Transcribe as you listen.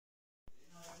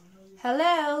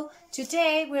Hello,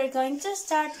 today we're going to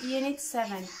start Unit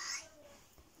 7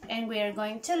 and we're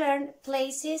going to learn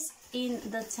places in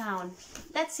the town.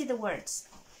 Let's see the words.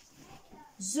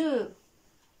 Zoo,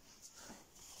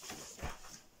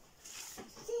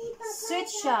 sweet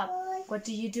shop. What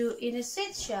do you do in a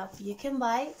sweet shop? You can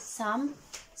buy some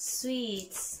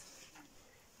sweets.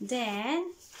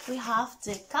 Then we have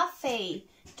the cafe.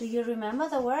 Do you remember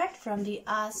the word from the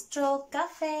Astro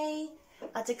Cafe?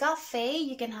 At the cafe,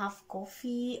 you can have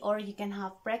coffee, or you can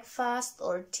have breakfast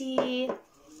or tea,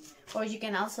 or you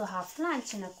can also have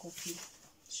lunch in a coffee,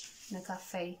 in a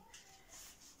cafe.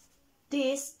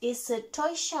 This is a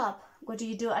toy shop. What do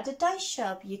you do at the toy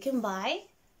shop? You can buy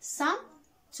some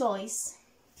toys.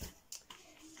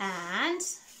 And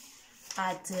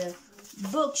at the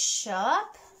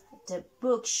bookshop,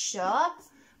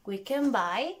 we can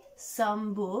buy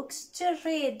some books to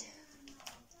read.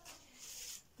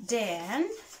 Then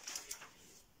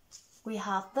we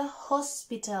have the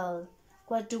hospital.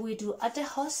 What do we do at the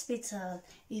hospital?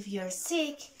 If you're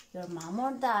sick, your mom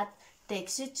or dad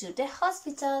takes you to the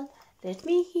hospital. Let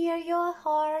me hear your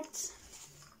heart.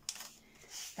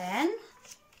 Then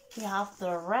we have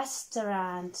the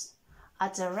restaurant.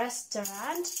 At the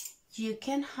restaurant, you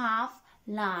can have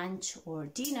lunch or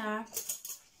dinner.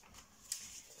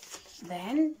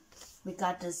 Then we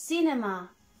got the cinema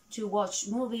to watch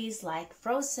movies like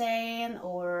Frozen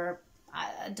or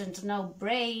I don't know,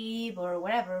 Brave or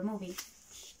whatever movie.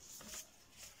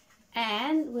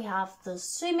 And we have the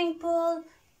swimming pool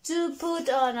to put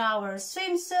on our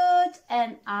swimsuit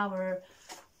and our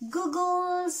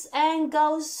goggles and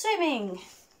go swimming.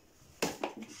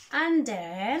 And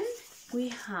then we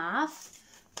have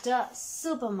the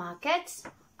supermarket.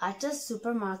 At the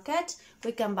supermarket,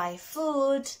 we can buy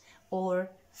food or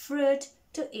fruit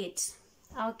to eat.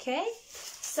 Okay,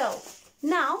 so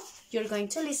now you're going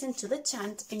to listen to the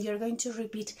chant and you're going to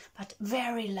repeat, but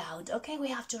very loud. Okay, we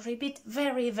have to repeat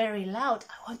very, very loud.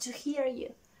 I want to hear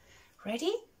you.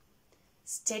 Ready?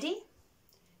 Steady?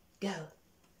 Go.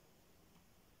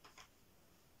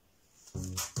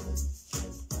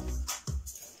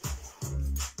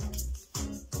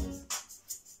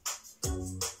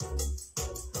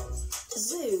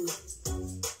 Zoo.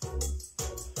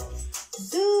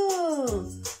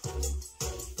 Zoo.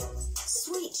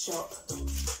 Sweet shop.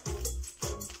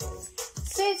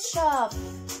 Sweet shop.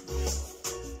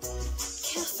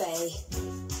 Cafe.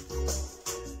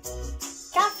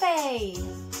 Cafe.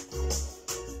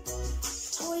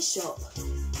 Toy shop.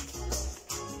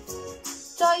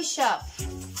 Toy shop.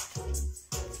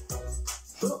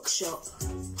 Bookshop.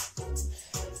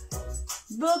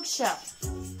 Bookshop.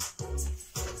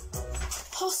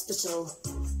 Hospital.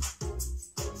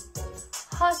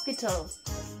 Hospital.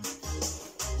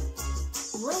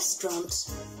 Restaurant.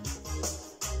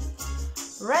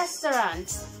 Restaurant.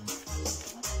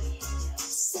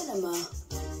 Cinema.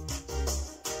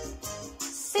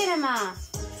 Cinema.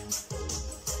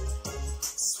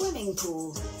 Swimming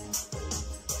pool.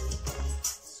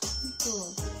 Swimming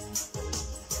pool.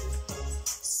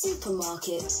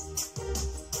 Supermarket.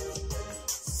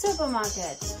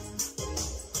 Supermarket.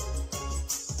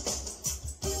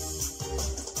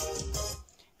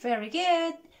 Very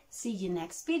good. See you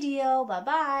next video. Bye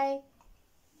bye.